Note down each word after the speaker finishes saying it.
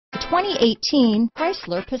2018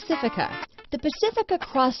 Chrysler Pacifica. The Pacifica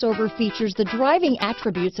crossover features the driving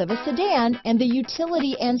attributes of a sedan and the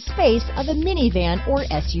utility and space of a minivan or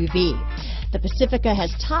SUV. The Pacifica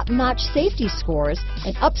has top-notch safety scores,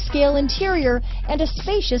 an upscale interior, and a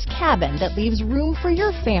spacious cabin that leaves room for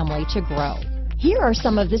your family to grow. Here are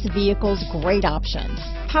some of this vehicle's great options: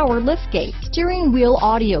 power liftgate, steering wheel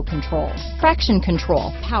audio controls, traction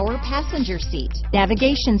control, power passenger seat,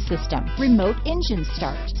 navigation system, remote engine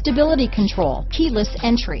start, stability control, keyless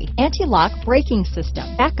entry, anti-lock braking system,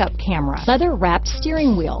 backup camera, leather-wrapped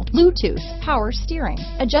steering wheel, Bluetooth, power steering,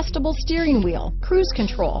 adjustable steering wheel, cruise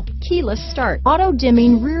control, keyless start,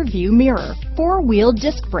 auto-dimming rear view mirror, four-wheel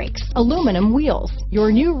disc brakes, aluminum wheels.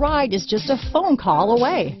 Your new ride is just a phone call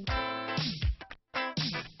away.